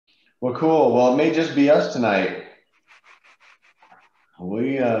Well, cool. Well, it may just be us tonight.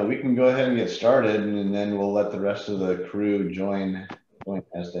 We can go ahead and get started, and then we'll let the rest of the crew join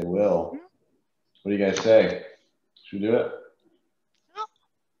as they will. What do you guys say? Should we do it?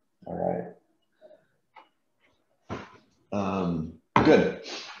 All right. Good.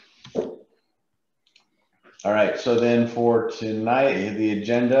 All right. So then for tonight, the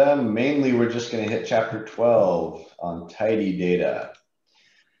agenda, mainly we're just going to hit chapter 12 on tidy data.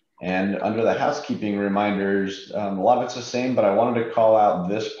 And under the housekeeping reminders, a lot of it's the same, but I wanted to call out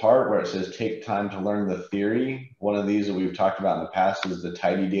this part where it says take time to learn the theory. One of these that we've talked about in the past is the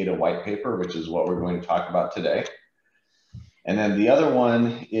tidy data white paper, which is what we're going to talk about today. And then the other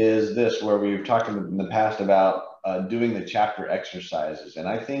one is this, where we've talked in the past about doing the chapter exercises. And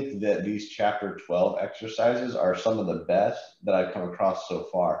I think that these chapter 12 exercises are some of the best that I've come across so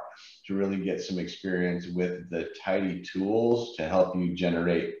far to really get some experience with the tidy tools to help you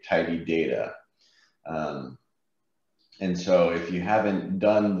generate tidy data. And so if you haven't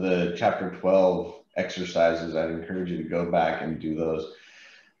done the chapter 12 exercises, I'd encourage you to go back and do those.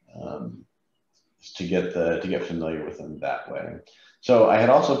 To get familiar with them that way. So I had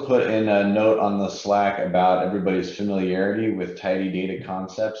also put in a note on the Slack about everybody's familiarity with tidy data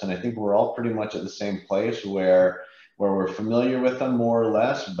concepts, and I think we're all pretty much at the same place where we're familiar with them more or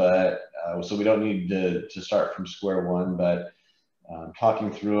less, but so we don't need to start from square one, but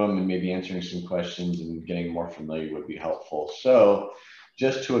talking through them and maybe answering some questions and getting more familiar would be helpful. So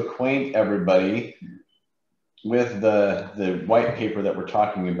just to acquaint everybody with the white paper that we're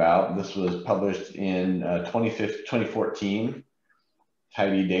talking about, this was published in 2014,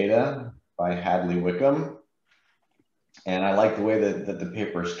 Tidy Data by Hadley Wickham. And I like the way that the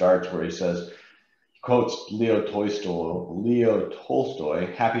paper starts, where he says, quotes Leo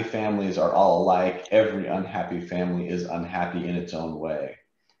Tolstoy, happy families are all alike. Every unhappy family is unhappy in its own way.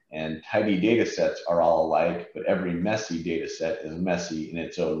 And tidy data sets are all alike, but every messy data set is messy in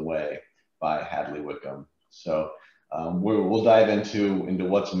its own way, by Hadley Wickham. So we'll dive into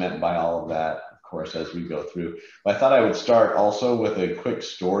what's meant by all of that, of course, as we go through. But I thought I would start also with a quick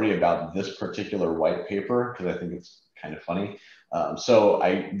story about this particular white paper, because I think it's kind of funny. So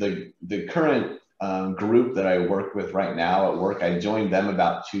the current group that I work with right now at work, I joined them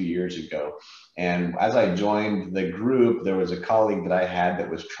about 2 years ago. And as I joined the group, there was a colleague that I had that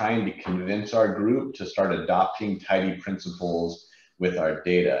was trying to convince our group to start adopting tidy principles with our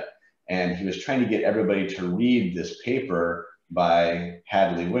data. And he was trying to get everybody to read this paper by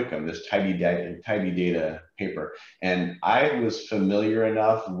Hadley Wickham, this tidy data paper. And I was familiar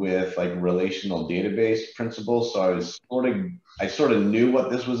enough with like relational database principles, so I sort of knew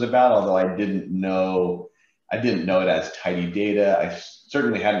what this was about, although I didn't know it as tidy data. I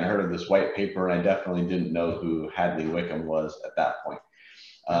certainly hadn't heard of this white paper, and I definitely didn't know who Hadley Wickham was at that point.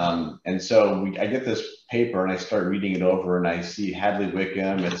 And so I get this paper and I start reading it over, and I see Hadley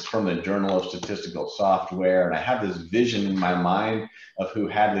Wickham. It's from the Journal of Statistical Software. And I have this vision in my mind of who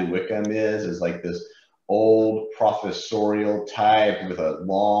Hadley Wickham is as like this old professorial type with a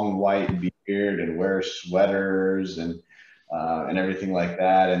long white beard and wears sweaters and everything like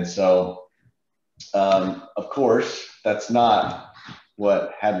that. And so, of course, that's not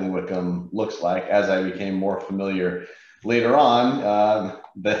what Hadley Wickham looks like. As I became more familiar later on,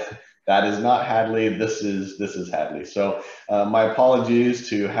 that is not Hadley. This is Hadley. So my apologies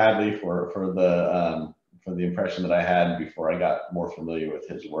to Hadley for the impression that I had before I got more familiar with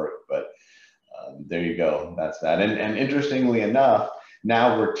his work. But there you go. That's that. And interestingly enough,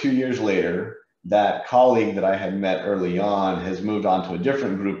 now we're 2 years later. That colleague that I had met early on has moved on to a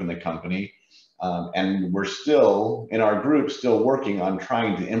different group in the company. And we're still, in our group, still working on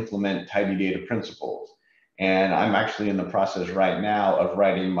trying to implement tidy data principles. And I'm actually in the process right now of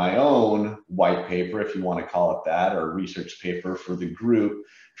writing my own white paper, if you want to call it that, or research paper for the group,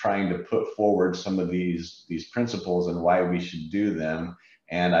 trying to put forward some of these principles and why we should do them.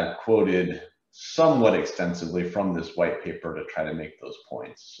 And I've quoted somewhat extensively from this white paper to try to make those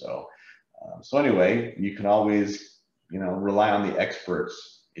points. So anyway, you can always, rely on the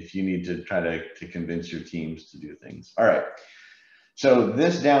experts if you need to try to convince your teams to do things. All right. So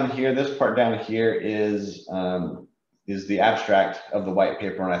this part down here is the abstract of the white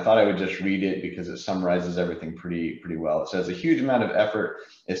paper, and I thought I would just read it because it summarizes everything pretty well. It says a huge amount of effort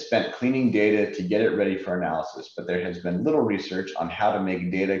is spent cleaning data to get it ready for analysis, but there has been little research on how to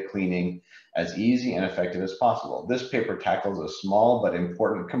make data cleaning as easy and effective as possible. This paper tackles a small but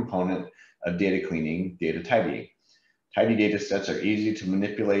important component of data cleaning, data tidying. Tidy data sets are easy to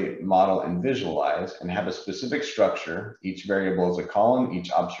manipulate, model, and visualize, and have a specific structure. Each variable is a column, each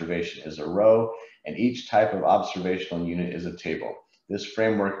observation is a row, and each type of observational unit is a table. This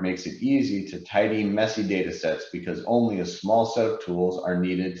framework makes it easy to tidy messy data sets because only a small set of tools are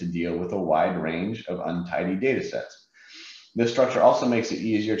needed to deal with a wide range of untidy data sets. This structure also makes it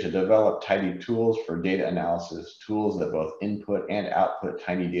easier to develop tidy tools for data analysis, tools that both input and output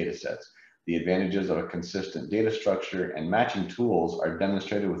tiny data sets. The advantages of a consistent data structure and matching tools are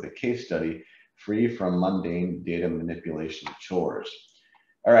demonstrated with a case study free from mundane data manipulation chores.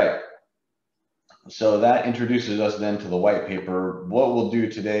 All right, so that introduces us then to the white paper. What we'll do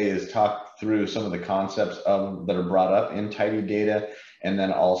today is talk through some of the concepts that are brought up in tidy data, and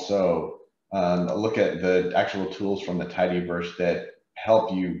then also look at the actual tools from the tidyverse that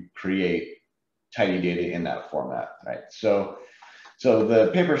help you create tidy data in that format, right? So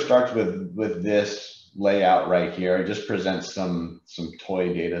the paper starts with this layout right here. It just presents some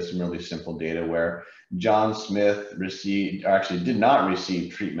toy data, some really simple data where John Smith did not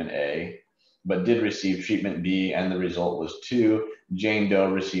receive treatment A, but did receive treatment B, and the result was 2. Jane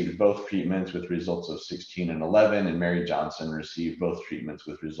Doe received both treatments with results of 16 and 11, and Mary Johnson received both treatments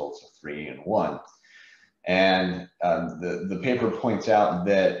with results of 3 and 1. And the paper points out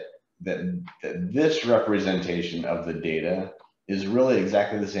that this representation of the data is really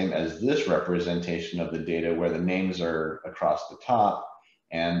exactly the same as this representation of the data, where the names are across the top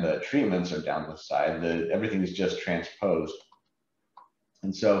and the treatments are down the side. Everything is just transposed.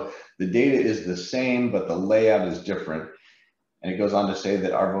 And so the data is the same, but the layout is different. And it goes on to say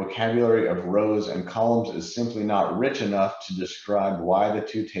that our vocabulary of rows and columns is simply not rich enough to describe why the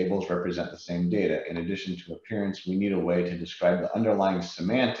two tables represent the same data. In addition to appearance, we need a way to describe the underlying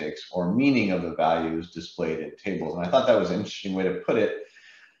semantics or meaning of the values displayed in tables. And I thought that was an interesting way to put it,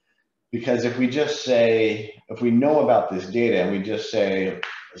 because if we know about this data and we just say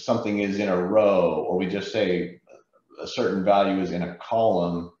something is in a row, or we just say a certain value is in a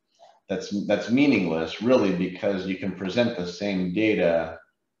column, that's meaningless, really, because you can present the same data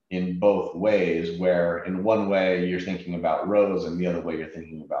in both ways, where in one way you're thinking about rows and the other way you're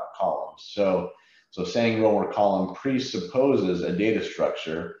thinking about columns. So saying row or column presupposes a data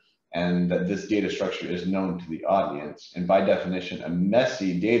structure, and that this data structure is known to the audience. And by definition, a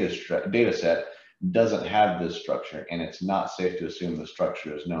messy data set doesn't have this structure, and it's not safe to assume the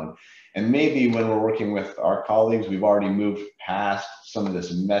structure is known. And maybe when we're working with our colleagues, we've already moved past some of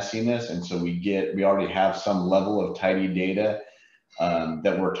this messiness, and so we already have some level of tidy data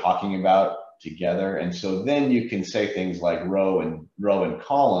that we're talking about together. And so then you can say things like row and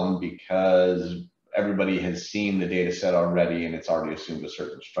column, because everybody has seen the data set already and it's already assumed a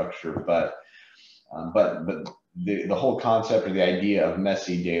certain structure. But the whole concept or the idea of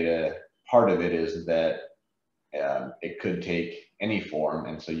messy data, part of it is that it could take any form,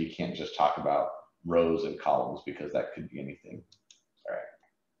 and so you can't just talk about rows and columns, because that could be anything. All right.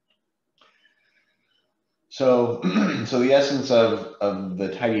 So the essence of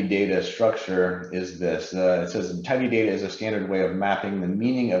the tidy data structure is this. It says tidy data is a standard way of mapping the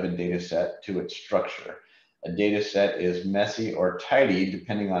meaning of a data set to its structure. A data set is messy or tidy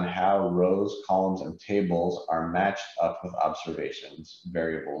depending on how rows, columns, and tables are matched up with observations,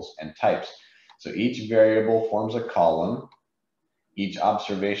 variables, and types. So each variable forms a column, each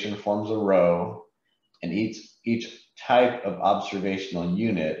observation forms a row, and each type of observational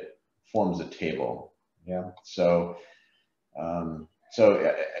unit forms a table. Yeah. So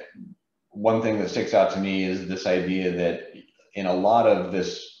one thing that sticks out to me is this idea that in a lot of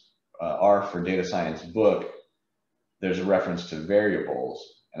this R for Data Science book, there's a reference to variables,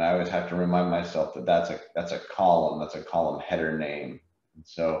 and I always have to remind myself that that's a column header name. And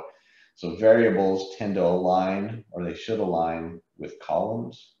so variables tend to align, or they should align, with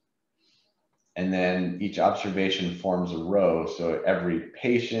columns. And then each observation forms a row. So every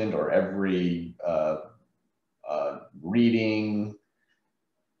patient or every reading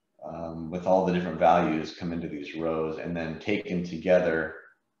with all the different values come into these rows, and then taken together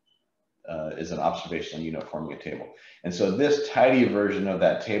is an observational unit forming a table. And so this tidy version of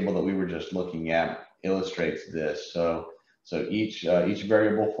that table that we were just looking at illustrates this. So each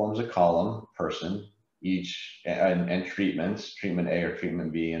variable forms a column, person, and treatments, treatment A or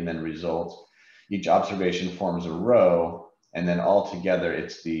treatment B, and then results. Each observation forms a row, and then all together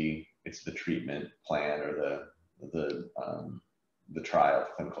it's the treatment plan, or the trial,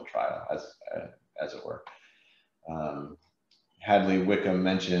 clinical trial, as it were. Hadley Wickham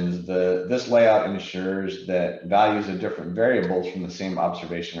mentions this layout ensures that values of different variables from the same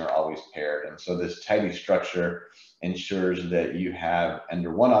observation are always paired. And so this tidy structure ensures that you have,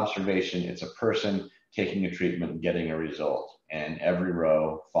 under one observation, it's a person taking a treatment, getting a result. And every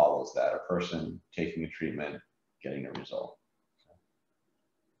row follows that, a person taking a treatment, getting a result.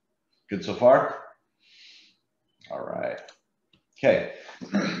 Good so far? All right. Okay,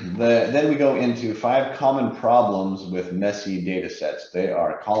 then we go into 5 common problems with messy data sets. They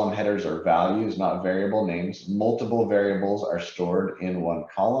are column headers or values, not variable names. Multiple variables are stored in one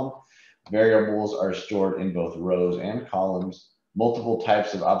column. Variables are stored in both rows and columns. Multiple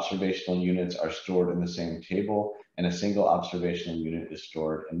types of observational units are stored in the same table, and a single observational unit is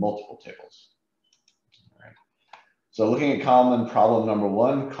stored in multiple tables. So looking at common problem number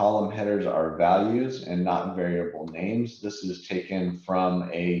 1, column headers are values and not variable names. This is taken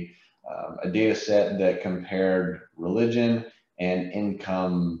from a data set that compared religion and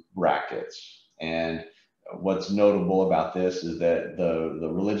income brackets. And what's notable about this is that the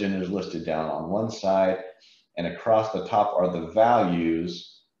religion is listed down on one side, and across the top are the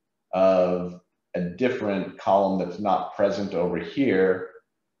values of a different column that's not present over here,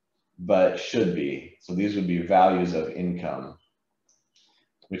 but should be. So these would be values of income,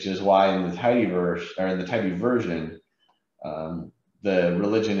 which is why in the tidy version, the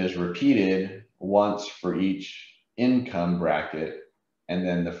religion is repeated once for each income bracket, and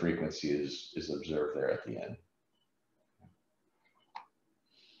then the frequency is observed there at the end.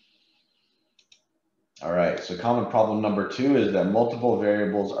 All right, so common problem number 2 is that multiple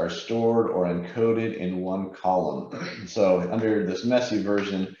variables are stored or encoded in one column. So under this messy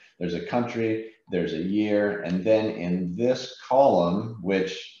version, there's a country, there's a year, and then in this column,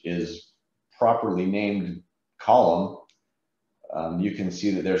 which is properly named column, you can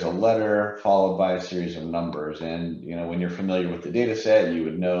see that there's a letter followed by a series of numbers. And when you're familiar with the data set, you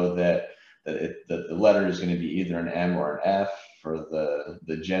would know that the letter is going to be either an M or an F for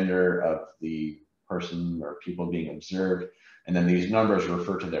the gender of the person or people being observed. And then these numbers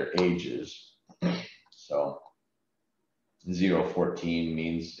refer to their ages. So 0 to 14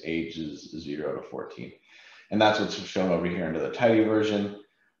 means ages 0 to 14. And that's what's shown over here under the tidy version,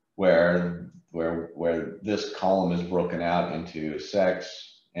 where this column is broken out into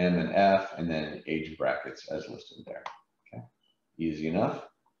sex, M and F, and then age brackets as listed there. Okay, easy enough.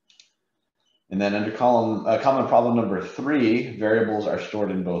 And then under common problem number 3, variables are stored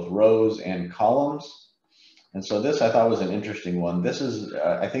in both rows and columns. And so this I thought was an interesting one. This is,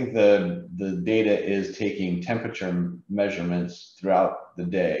 I think the data is taking temperature measurements throughout the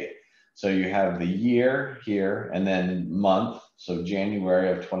day. So you have the year here and then month, so January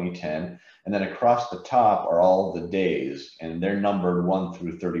of 2010. And then across the top are all the days, and they're numbered 1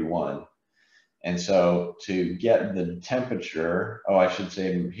 through 31. And so to get the temperature, I should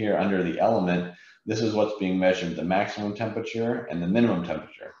say here under the element, this is what's being measured, the maximum temperature and the minimum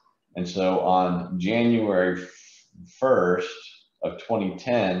temperature. And so on January 1st of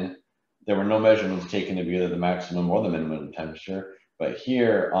 2010, there were no measurements taken of either the maximum or the minimum temperature. But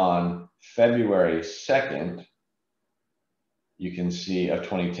here on February 2nd, you can see of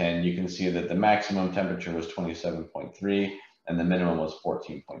 2010, you can see that the maximum temperature was 27.3 and the minimum was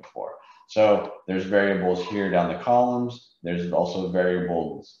 14.4. So there's variables here down the columns. There's also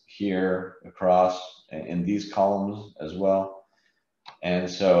variables here across in these columns as well. And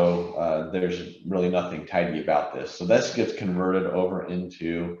so there's really nothing tidy about this. So this gets converted over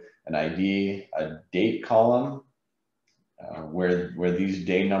into an ID, a date column, where these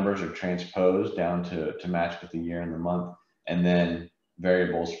day numbers are transposed down to match with the year and the month, and then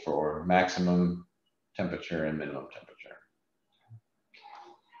variables for maximum temperature and minimum temperature.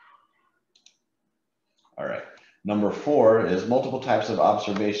 All right, number 4 is multiple types of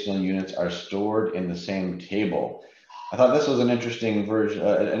observational units are stored in the same table. I thought this was an interesting version,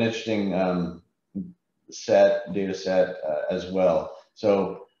 an interesting data set as well.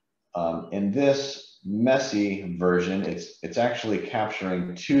 So in this messy version, it's actually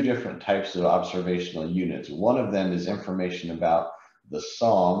capturing 2 different types of observational units. One of them is information about the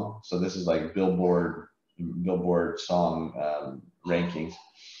song. So this is like Billboard song rankings.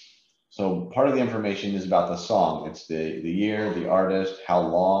 So part of the information is about the song. It's the year, the artist, how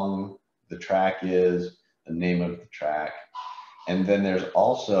long the track is, the name of the track. And then there's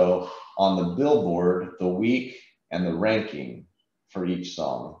also on the Billboard, the week and the ranking for each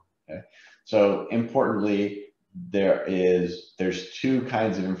song. Okay. So importantly, there's 2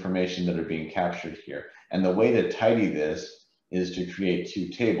 kinds of information that are being captured here. And the way to tidy this is to create 2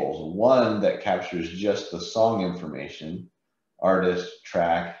 tables. One that captures just the song information, artist,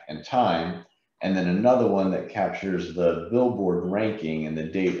 track, and time, and then another one that captures the Billboard ranking and the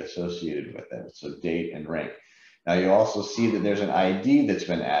date associated with it, so date and rank. Now you also see that there's an ID that's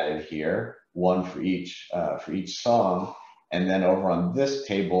been added here, one for each song, and then over on this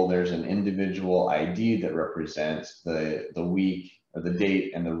table there's an individual ID that represents the week or the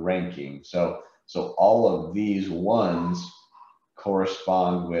date and the ranking. So all of these ones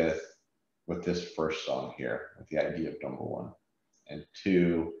correspond with this first song here, with the ID of number 1. and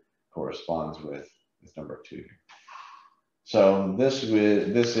 2 corresponds with number 2. So this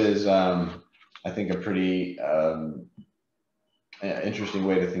is I think a pretty interesting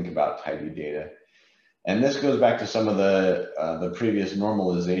way to think about tidy data. And this goes back to some of the previous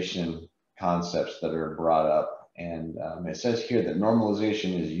normalization concepts that are brought up. And it says here that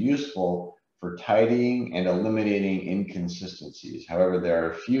normalization is useful for tidying and eliminating inconsistencies. However, there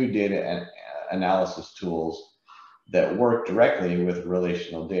are a few data analysis tools that work directly with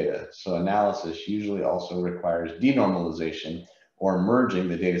relational data. So analysis usually also requires denormalization or merging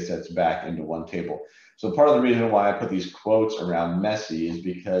the data sets back into one table. So part of the reason why I put these quotes around messy is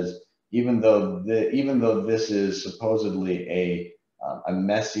because even though this is supposedly a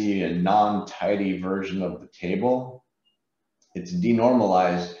messy and non-tidy version of the table, it's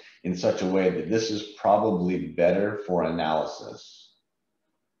denormalized in such a way that this is probably better for analysis,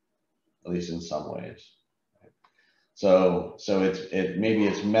 at least in some ways. So maybe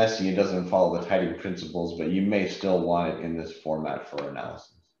it's messy, it doesn't follow the tidying principles, but you may still want it in this format for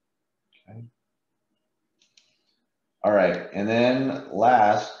analysis. Okay. All right, and then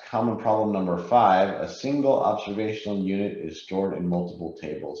last, common problem number 5, a single observational unit is stored in multiple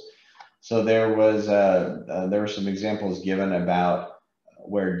tables. So there were some examples given about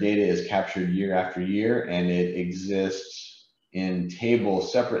where data is captured year after year, and it exists in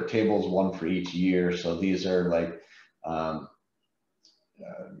tables, separate tables, one for each year. So these are like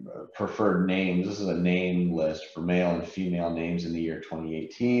preferred names. This is a name list for male and female names in the year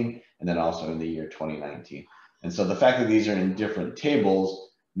 2018, and then also in the year 2019. And so the fact that these are in different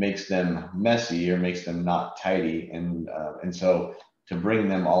tables makes them messy or makes them not tidy. And so to bring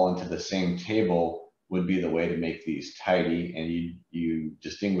them all into the same table would be the way to make these tidy, and you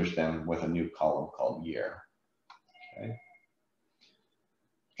distinguish them with a new column called year. Okay.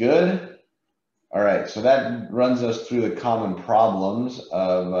 Good. All right, so that runs us through the common problems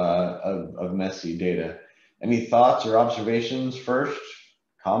of messy data. Any thoughts or observations first?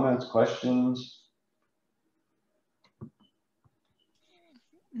 Comments, questions?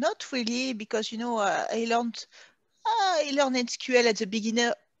 Not really, because I learned SQL at the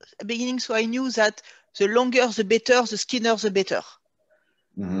beginning, so I knew that the longer the better, the skinner the better.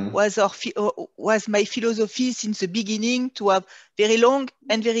 Mm-hmm. Was my philosophy since the beginning, to have very long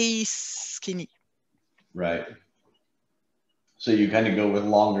and very skinny. Right. So you kind of go with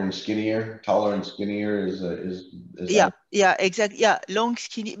longer and skinnier, taller and skinnier is yeah, exactly. Yeah, long,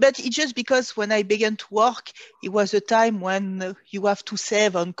 skinny. But it's just because when I began to work, it was a time when you have to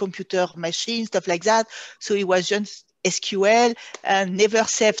save on computer machines, stuff like that. So it was just SQL and never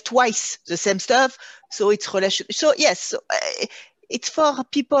save twice the same stuff. So it's relation. So yes, it's for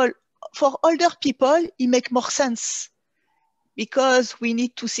people, for older people, it makes more sense because we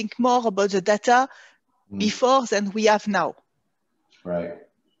need to think more about the data before than we have now. Right.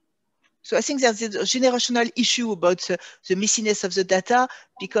 So I think there's a generational issue about the messiness of the data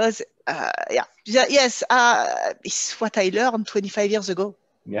because, it's what I learned 25 years ago.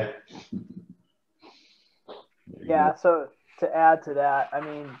 Yeah. Yeah, so to add to that, I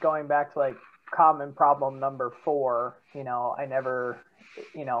mean, going back to like common problem number 4, I never,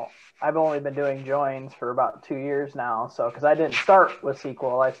 I've only been doing joins for about 2 years now. So, because I didn't start with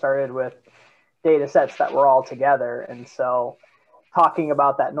SQL, I started with data sets that were all together. And so talking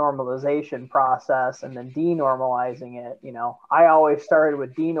about that normalization process and then denormalizing it, I always started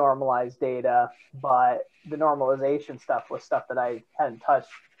with denormalized data, but the normalization stuff was stuff that I hadn't touched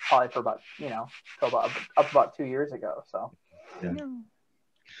probably for about, till about 2 years ago. So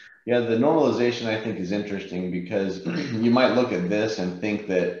yeah, the normalization I think is interesting because you might look at this and think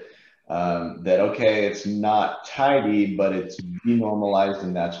that okay, it's not tidy, but it's denormalized,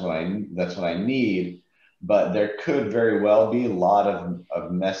 and that's what I need. But there could very well be a lot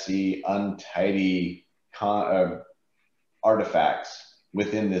of messy, untidy artifacts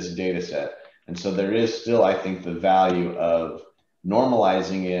within this data set. And so there is still, I think, the value of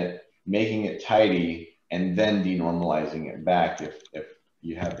normalizing it, making it tidy, and then denormalizing it back if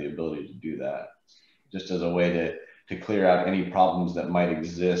you have the ability to do that, just as a way to clear out any problems that might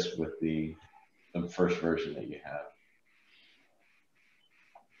exist with the first version that you have.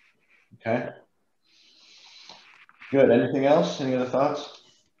 Okay. Good. Anything else? Any other thoughts?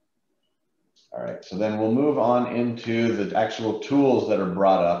 All right. So then we'll move on into the actual tools that are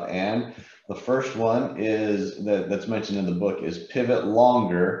brought up. And the first one is that's mentioned in the book is pivot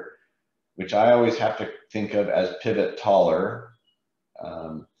longer, which I always have to think of as pivot taller.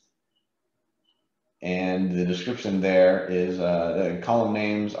 And the description there is column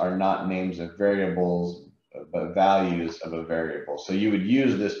names are not names of variables, but values of a variable. So you would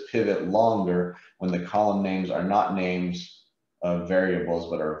use this pivot longer when the column names are not names of variables,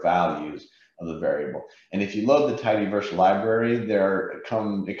 but are values of the variable. And if you load the tidyverse library, it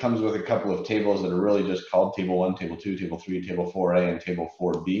comes with a couple of tables that are really just called table 1, table 2, table 3, table 4a, and table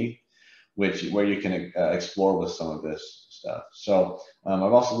 4b, where you can explore with some of this stuff. So I've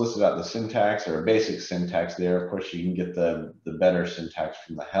also listed out the syntax, or a basic syntax there. Of course, you can get the better syntax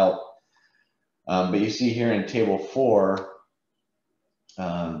from the help. But you see here in table 4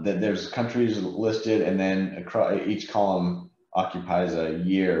 that there's countries listed, and then across each column occupies a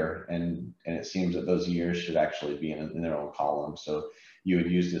year, and it seems that those years should actually be in their own column. So you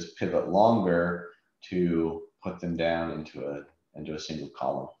would use this pivot longer to put them down into a single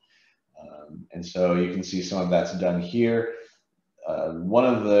column. And so you can see some of that's done here. One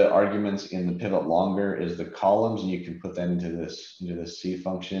of the arguments in the pivot longer is the columns, and you can put that into this C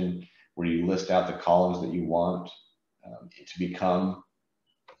function, where you list out the columns that you want to become,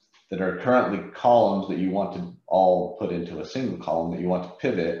 that are currently columns that you want to all put into a single column that you want to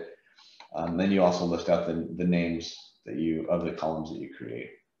pivot. Then you also list out the names of the columns that you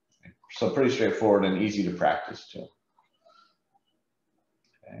create. So pretty straightforward and easy to practice too.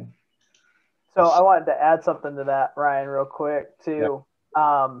 Okay. So I wanted to add something to that, Ryan, real quick too.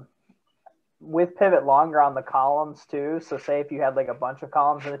 Yeah. With pivot longer on the columns too. So say if you had like a bunch of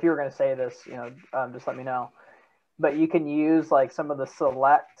columns, and if you were going to say this, just let me know. But you can use like some of the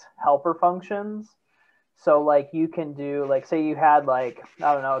select helper functions. So like you can do, like, say you had like,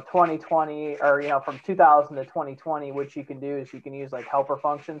 I don't know, 2020, or, from 2000 to 2020, what you can do is you can use like helper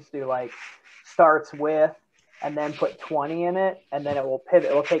functions to like starts with, and then put 20 in it, and then it will pivot.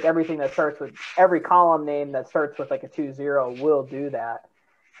 It will take everything that starts with, every column name that starts with like a 20 will do that.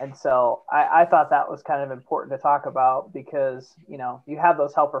 And so I thought that was kind of important to talk about, because, you have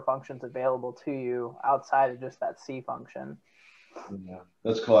those helper functions available to you outside of just that C function. Yeah,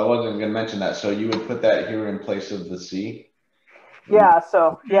 that's cool. I wasn't going to mention that. So you would put that here in place of the C? Yeah.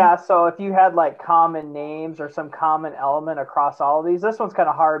 So if you had like common names or some common element across all of these, this one's kind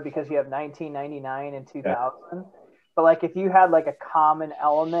of hard because you have 1999 and 2000. Yeah. But like if you had like a common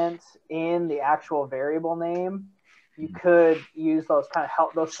element in the actual variable name, you could use those kind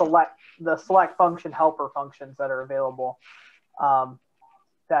of the select function helper functions that are available,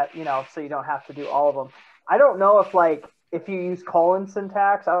 that, so you don't have to do all of them. I don't know if you use colon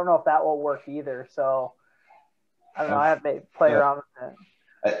syntax, I don't know if that will work either. So I don't know. I have to play around with it.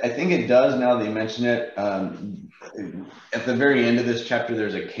 I think it does, now that you mention it. At the very end of this chapter,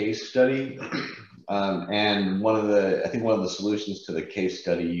 there's a case study. And I think one of the solutions to the case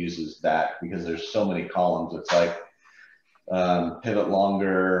study uses that, because there's so many columns. It's like pivot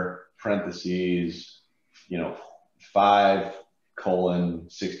longer, parentheses,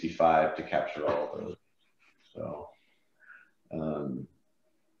 5:65 to capture all of those. So,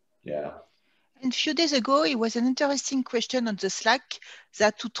 yeah. And a few days ago, it was an interesting question on the Slack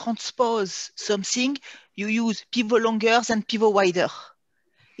that to transpose something, you use pivot longer and pivot wider.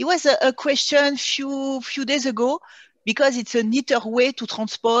 It was a question few days ago, because it's a neater way to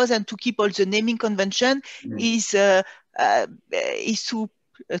transpose and to keep all the naming convention, is to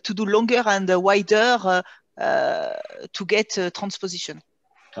do longer and wider to get transposition.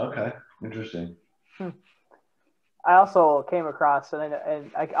 Okay, interesting. I also came across, and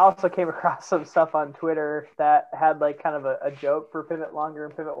I also came across some stuff on Twitter that had like kind of a joke for pivot longer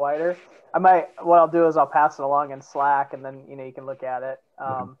and pivot wider. What I'll do is I'll pass it along in Slack, and then, you can look at it.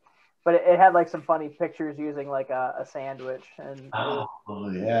 But it had like some funny pictures using like a sandwich. And oh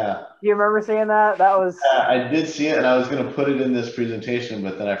yeah. Do you remember seeing that? That was. Yeah, I did see it, and I was going to put it in this presentation,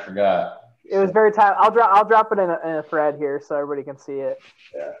 but then I forgot. It was very time. I'll drop it in a thread here so everybody can see it.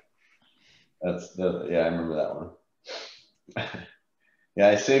 Yeah. I remember that one. Yeah,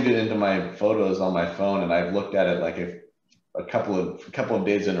 I saved it into my photos on my phone, and I've looked at it like a couple of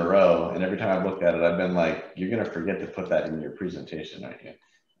days in a row, and every time I've looked at it, I've been like, "You're gonna forget to put that in your presentation, aren't you?"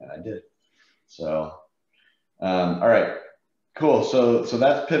 And I did. So, all right, cool. So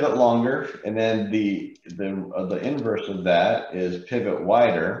that's pivot longer, and then the inverse of that is pivot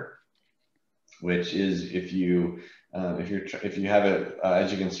wider, which is if you have it,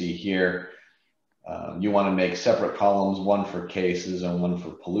 as you can see here. You want to make separate columns, one for cases and one for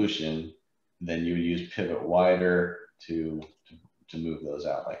pollution. Then you would use pivot wider to move those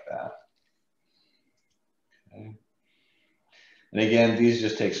out like that. Okay. And again, these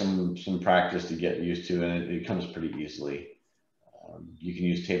just take some practice to get used to, and it comes pretty easily. You can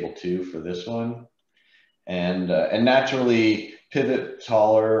use table 2 for this one, and naturally pivot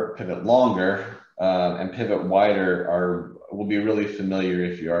taller, pivot longer, and pivot wider will be really familiar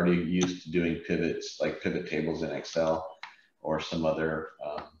if you're already used to doing pivots, like pivot tables in Excel or some other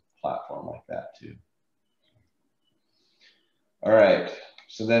platform like that too. All right.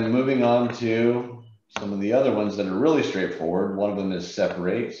 So then moving on to some of the other ones that are really straightforward. One of them is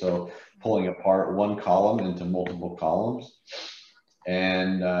separate. So pulling apart one column into multiple columns.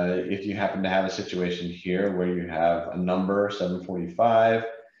 And if you happen to have a situation here where you have a number, 745,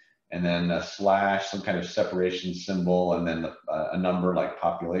 and then a slash, some kind of separation symbol, and then a number like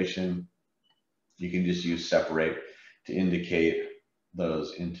population, you can just use separate to indicate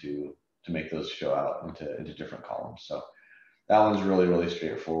those to make those show out into different columns. So that one's really, really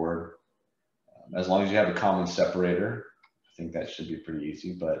straightforward. As long as you have a common separator, I think that should be pretty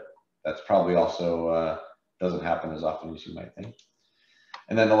easy, but that's probably also doesn't happen as often as you might think.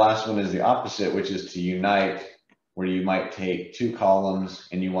 And then the last one is the opposite, which is to unite, where you might take two columns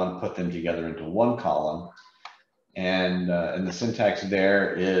and you want to put them together into one column. And the syntax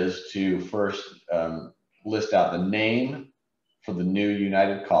there is to first list out the name for the new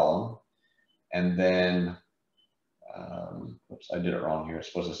united column. And then, oops, I did it wrong here. It's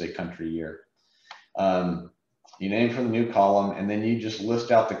supposed to say country year. You name for the new column, and then you just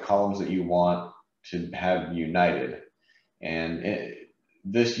list out the columns that you want to have united. And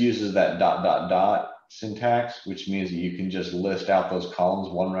this uses that ... syntax, which means that you can just list out those columns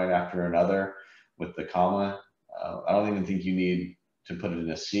one right after another with the comma. I don't even think you need to put it in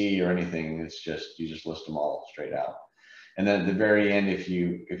a C or anything. It's just, you just list them all straight out. And then at the very end, if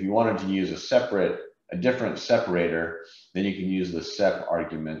you wanted to use a different separator, then you can use the sep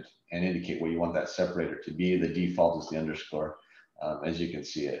argument and indicate what you want that separator to be. The default is the underscore. As you can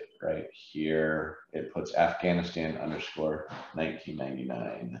see it right here, it puts Afghanistan underscore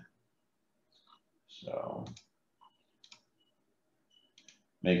 1999. So,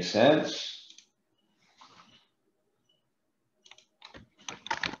 makes sense?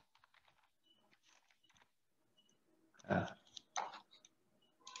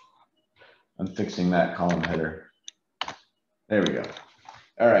 I'm fixing that column header. There we go.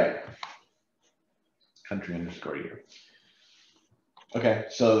 All right. Country underscore year. Okay,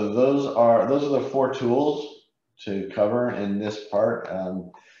 so those are the 4 tools to cover in this part.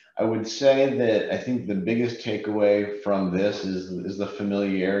 I would say that I think the biggest takeaway from this is the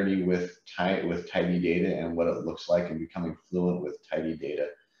familiarity with tidy data and what it looks like and becoming fluent with tidy data.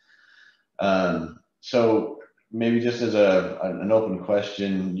 So maybe just as an open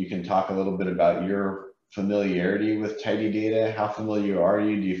question, you can talk a little bit about your familiarity with tidy data. How familiar are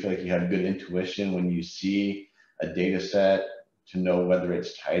you? Do you feel like you have good intuition when you see a data set to know whether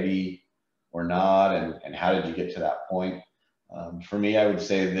it's tidy or not? And how did you get to that point? For me, I would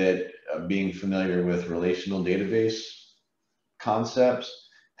say that being familiar with relational database concepts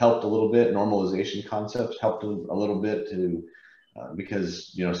helped a little bit. Normalization concepts helped a little bit to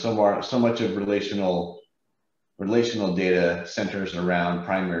because so much of relational data centers around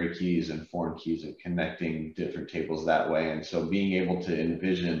primary keys and foreign keys and connecting different tables that way. And so being able to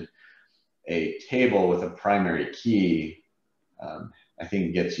envision a table with a primary key, I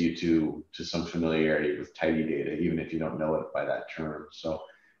think gets you to some familiarity with tidy data, even if you don't know it by that term. So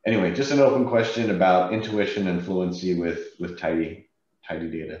anyway, just an open question about intuition and fluency with tidy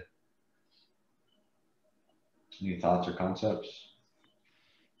data. Any thoughts or concepts?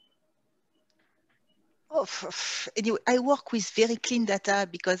 Oh, anyway, I work with very clean data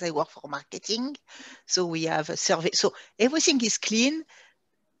because I work for marketing. So we have a survey. So everything is clean,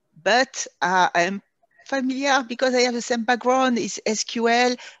 but I'm familiar because I have the same background is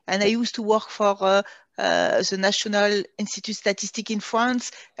SQL, and I used to work for the National Institute Statistic in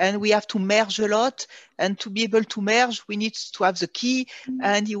France, and we have to merge a lot. And to be able to merge, we need to have the key.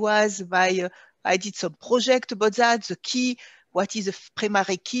 And I did some project about that, the key, what is a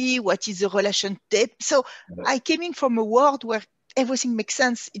primary key, what is the relation type. So I came in from a world where everything makes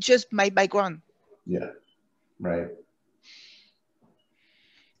sense. It's just my background. Yeah, right.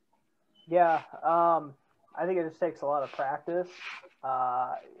 Yeah, I think it just takes a lot of practice.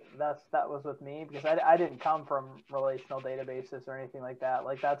 That was with me because I didn't come from relational databases or anything like that.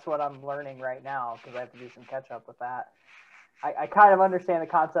 Like that's what I'm learning right now because I have to do some catch up with that. I kind of understand the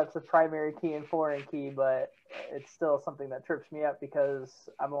concepts of primary key and foreign key, but it's still something that trips me up because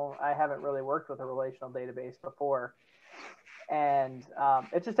I haven't really worked with a relational database before. And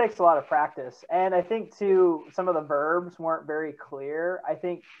it just takes a lot of practice. And I think too, some of the verbs weren't very clear. I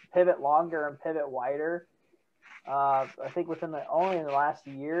think pivot longer and pivot wider. I think only in the last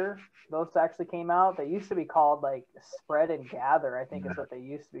year, those actually came out. They used to be called like spread and gather, I think is what they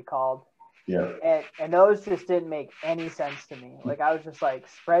used to be called. Yeah. And those just didn't make any sense to me. Like I was just like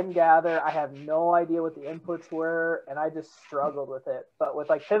spread and gather. I have no idea what the inputs were, and I just struggled with it. But with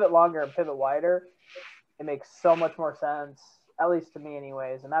like pivot longer and pivot wider, it makes so much more sense, at least to me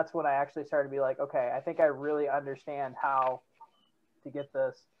anyways. And that's when I actually started to be like, okay, I think I really understand how to get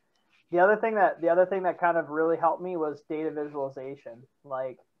this. The other thing that kind of really helped me was data visualization.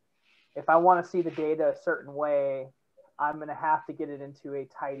 Like, if I want to see the data a certain way, I'm going to have to get it into a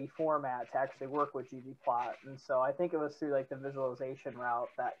tidy format to actually work with ggplot. And so I think it was through like the visualization route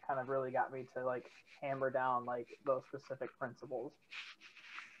that kind of really got me to like hammer down like those specific principles.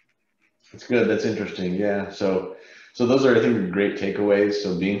 That's good. That's interesting. Yeah. So those are, I think, great takeaways.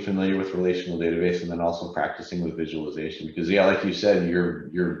 So being familiar with relational database, and then also practicing with visualization, because yeah, like you said,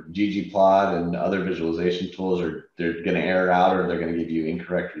 your ggplot and other visualization tools they're going to error out, or they're going to give you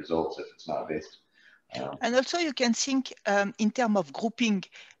incorrect results if it's not based. And also you can think in terms of grouping,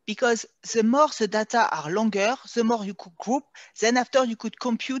 because the more the data are longer, the more you could group, then after you could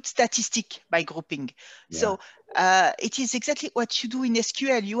compute statistic by grouping. Yeah. So it is exactly what you do in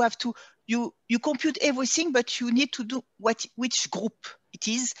SQL. You have to, you compute everything, but you need to do which group it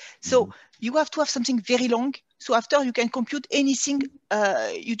is. So you have to have something very long. So after you can compute anything,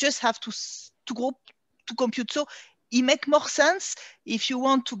 you just have to group to compute. So it makes more sense if you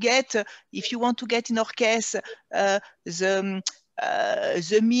want to get, in our case, the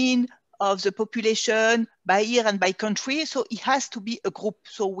mean of the population by year and by country. So it has to be a group.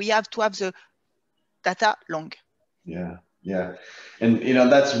 So we have to have the data long. Yeah, yeah. And, you know,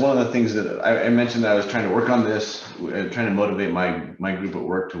 that's one of the things that I mentioned that I was trying to work on this, trying to motivate my group at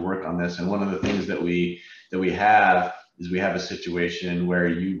work to work on this. And one of the things that we have is we have a situation where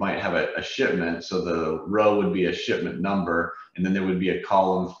you might have a shipment. So the row would be a shipment number, and then there would be a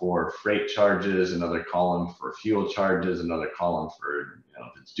column for freight charges, another column for fuel charges, another column for, you know,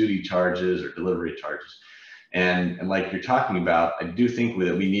 if it's duty charges or delivery charges. And like you're talking about, I do think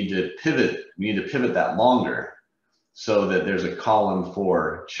that we need to pivot that longer, so that there's a column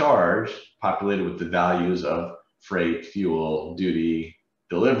for charge populated with the values of freight, fuel, duty,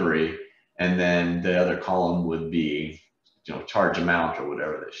 delivery, and then the other column would be, you know, charge amount or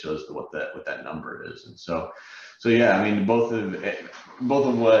whatever that shows what that number is. And so yeah, I mean, both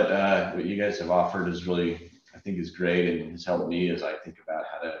of what you guys have offered is really, I think, is great, and has helped me as I think about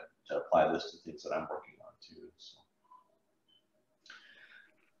how to apply this to things that I'm working on too.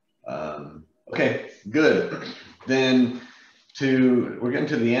 So, okay, good. Then we're getting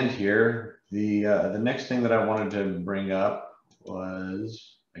to the end here. The next thing that I wanted to bring up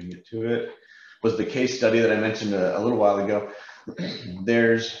was, I can get to it, was the case study that I mentioned a little while ago.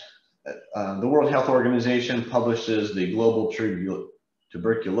 There's the World Health Organization publishes the Global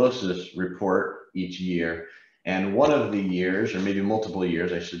Tuberculosis Report each year. And one of the years, or maybe multiple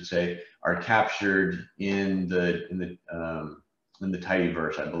years, I should say, are captured in the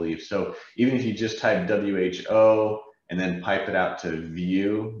tidyverse, I believe. So even if you just type WHO and then pipe it out to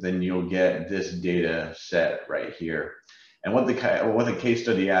view, then you'll get this data set right here. And what the case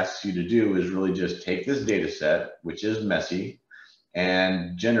study asks you to do is really just take this data set, which is messy,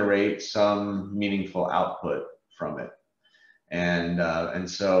 and generate some meaningful output from it. And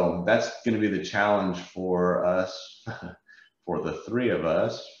so that's going to be the challenge for us, for the three of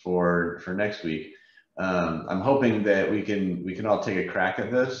us, for next week. I'm hoping that we can all take a crack at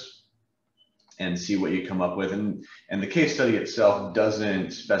this and see what you come up with. And the case study itself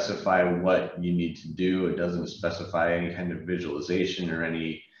doesn't specify what you need to do. It doesn't specify any kind of visualization or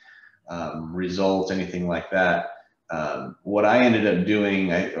any results, anything like that. What I ended up doing,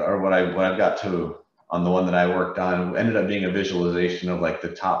 what I've got to on the one that I worked on, ended up being a visualization of like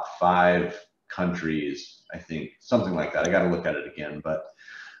the top 5 countries, I think, something like that. I got to look at it again, but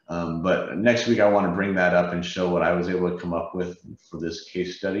next week I want to bring that up and show what I was able to come up with for this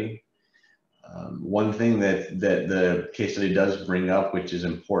case study. One thing that the case study does bring up, which is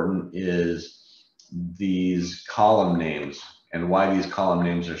important, is these column names and why these column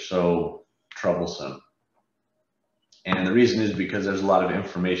names are so troublesome. And the reason is because there's a lot of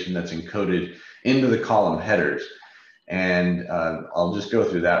information that's encoded into the column headers. And I'll just go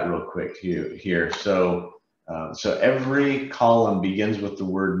through that real quick here. So every column begins with the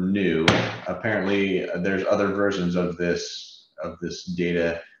word new. Apparently there's other versions of this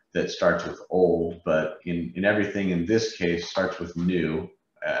data that starts with old, but in everything in this case starts with new.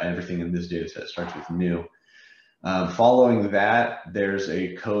 Everything in this data set starts with new. Following that, there's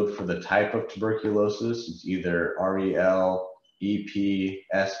a code for the type of tuberculosis. It's either REL, EP,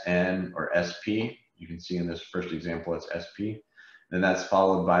 SN, or SP. You can see in this first example, it's SP. Then that's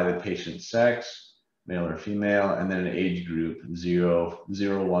followed by the patient's sex, male or female, and then an age group, 0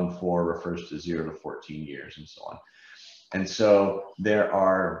 to 14 refers to 0 to 14 years, and so on. And so there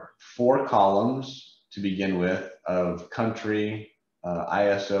are 4 columns to begin with of country,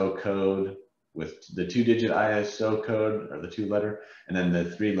 ISO code with the 2-digit ISO code, or the 2-letter, and then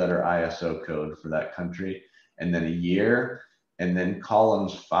the 3-letter ISO code for that country, and then a year. And then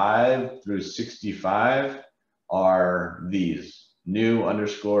columns 5 through 65 are these: new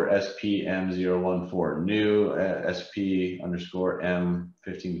underscore SPM014, new SP underscore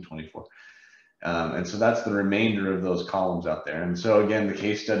M15 to 24. And so that's the remainder of those columns out there. And so again, the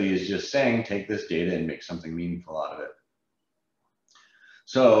case study is just saying, take this data and make something meaningful out of it.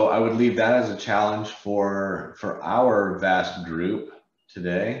 So I would leave that as a challenge for our vast group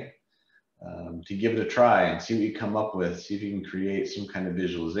today, to give it a try and see what you come up with. See if you can create some kind of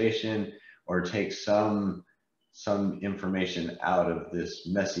visualization or take some information out of this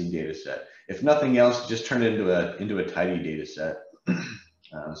messy data set. If nothing else, just turn it into a tidy data set,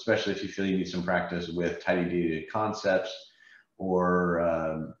 especially if you feel you need some practice with tidy data concepts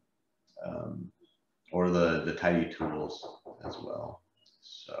or the tidy tools as well.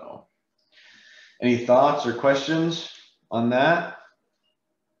 So any thoughts or questions on that?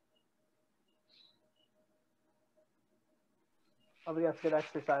 I think that's a good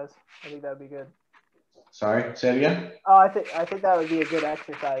exercise. I think that would be good. Sorry, say it again. Oh, I think that would be a good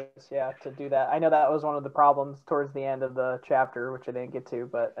exercise, yeah, to do that. I know that was one of the problems towards the end of the chapter, which I didn't get to,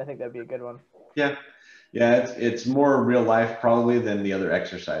 but I think that'd be a good one. Yeah, it's more real life probably than the other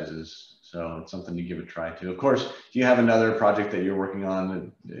exercises, so it's something to give a try to. Of course, if you have another project that you're working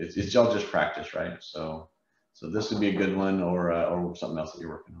on, it's all just practice, right? So this would be a good one, or something else that you're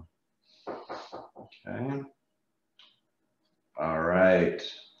working on. Okay. All right.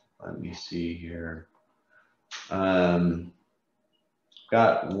 Let me see here. Got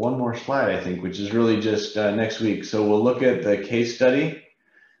one more slide, I think, which is really just next week. So we'll look at the case study.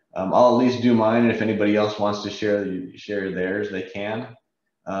 I'll at least do mine. If anybody else wants to share theirs, they can.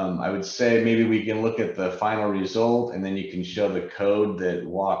 I would say maybe we can look at the final result, and then you can show the code that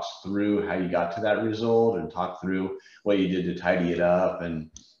walks through how you got to that result and talk through what you did to tidy it up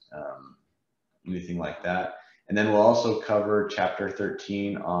and anything like that. And then we'll also cover chapter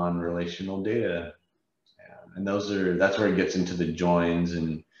 13 on relational data. And that's where it gets into the joins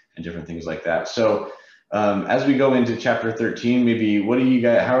and different things like that. So as we go into chapter 13, maybe what do you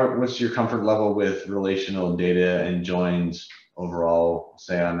guys, what's your comfort level with relational data and joins overall,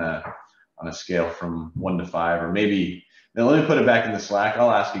 say on a scale from 1 to 5, or maybe, now let me put it back in the Slack. I'll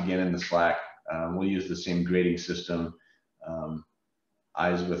ask again in the Slack. We'll use the same grading system,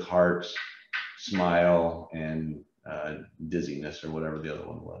 eyes with hearts, smile, and dizziness, or whatever the other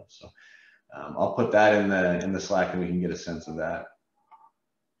one was. So I'll put that in the Slack, and we can get a sense of that,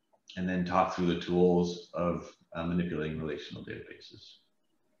 and then talk through the tools of manipulating relational databases.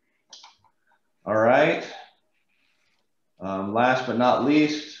 All right. Last but not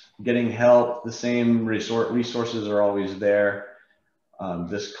least, getting help. The same resources are always there.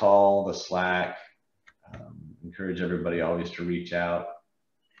 This call, the Slack. Encourage everybody always to reach out.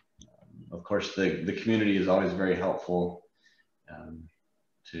 Of course, the community is always very helpful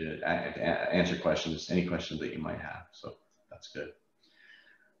to answer questions, any questions that you might have. So that's good.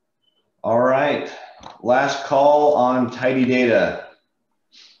 All right, last call on tidy data.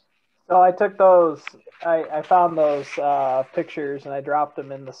 So I took those, I found those pictures and I dropped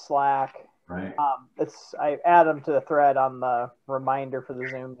them in the Slack. Right. I add them to the thread on the reminder for the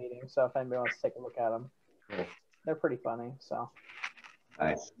Zoom meeting. So if anybody wants to take a look at them, cool. They're pretty funny. So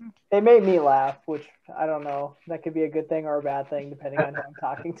nice. They made me laugh, which I don't know. That could be a good thing or a bad thing, depending on who I'm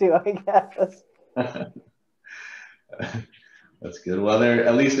talking to, I guess. That's good. Well,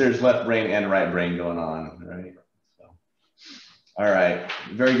 at least there's left brain and right brain going on, right? So, all right,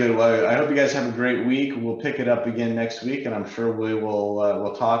 very good. Well, I hope you guys have a great week. We'll pick it up again next week, and I'm sure we will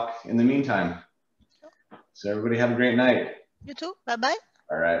we'll talk in the meantime. So everybody have a great night. You too. Bye-bye.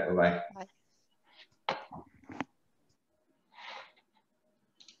 All right. Bye-bye. Bye.